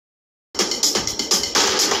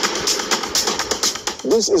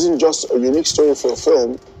this isn't just a unique story for a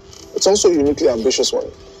film, it's also a uniquely ambitious one.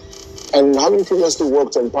 And having previously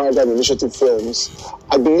worked on Paradigm Initiative films,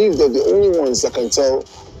 I believe they're the only ones that can tell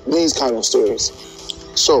these kind of stories.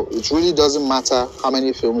 So it really doesn't matter how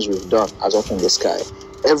many films we've done as Up in the Sky.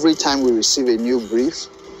 Every time we receive a new brief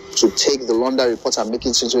to take the London report and make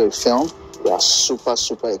it into a film, we are super,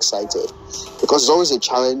 super excited. Because it's always a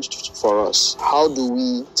challenge for us. How do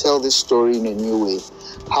we tell this story in a new way?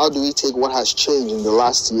 How do we take what has changed in the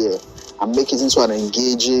last year and make it into an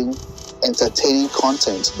engaging, entertaining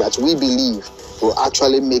content that we believe will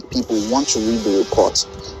actually make people want to read the report?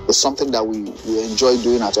 It's something that we enjoy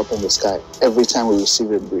doing at Up in the Sky every time we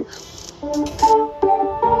receive a brief.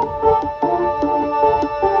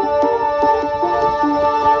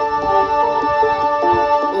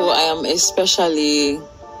 I am especially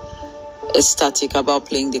ecstatic about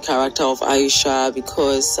playing the character of Aisha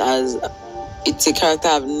because it's a character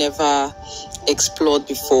I've never explored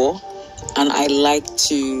before, and I like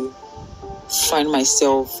to find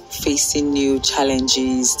myself facing new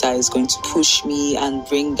challenges that is going to push me and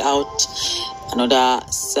bring out another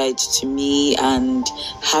side to me and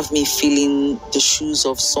have me feeling the shoes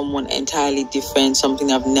of someone entirely different,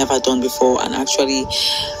 something I've never done before. And actually,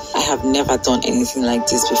 I have never done anything like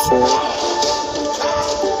this before.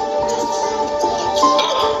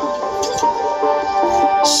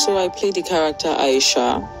 So I play the character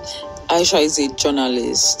Aisha. Aisha is a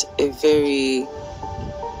journalist, a very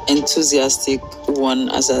enthusiastic one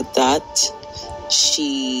as at that.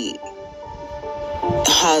 She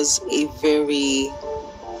has a very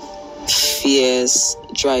fierce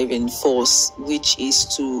driving force, which is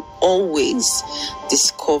to always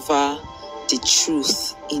discover the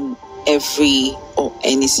truth in every or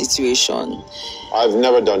any situation. I've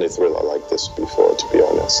never done a thriller like this before, to be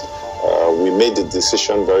honest. We made the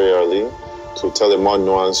decision very early to tell a more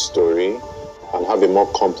nuanced story and have a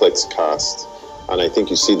more complex cast. And I think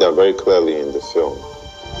you see that very clearly in the film.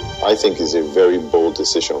 I think it's a very bold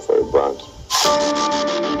decision for a brand.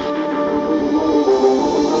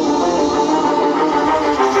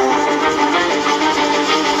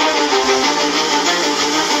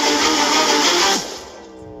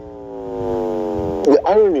 The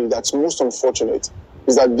irony that's most unfortunate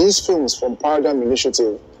is that these films from Paradigm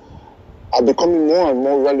Initiative are becoming more and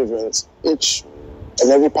more relevant each and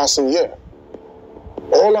every passing year.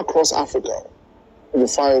 All across Africa, you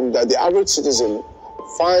find that the average citizen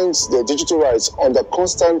finds their digital rights under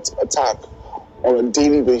constant attack on a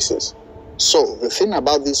daily basis. So the thing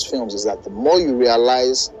about these films is that the more you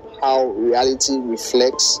realize how reality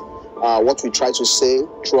reflects what we try to say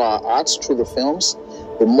through our arts, through the films,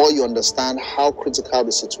 the more you understand how critical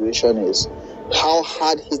the situation is, how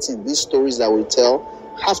hard-hitting these stories that we tell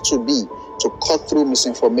have to be to cut through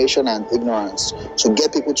misinformation and ignorance, to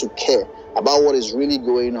get people to care about what is really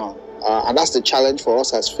going on. And that's the challenge for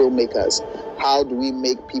us as filmmakers. How do we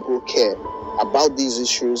make people care about these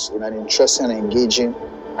issues in an interesting, engaging,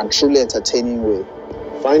 and truly entertaining way?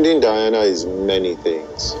 Finding Diana is many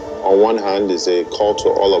things. On one hand, it's a call to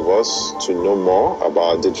all of us to know more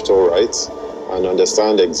about digital rights and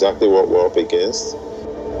understand exactly what we're up against.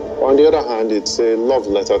 On the other hand, it's a love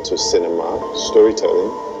letter to cinema,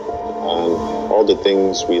 storytelling, and all the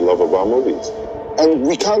things we love about movies. And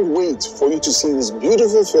we can't wait for you to see this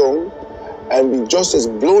beautiful film and be just as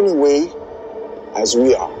blown away as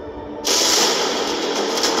we are.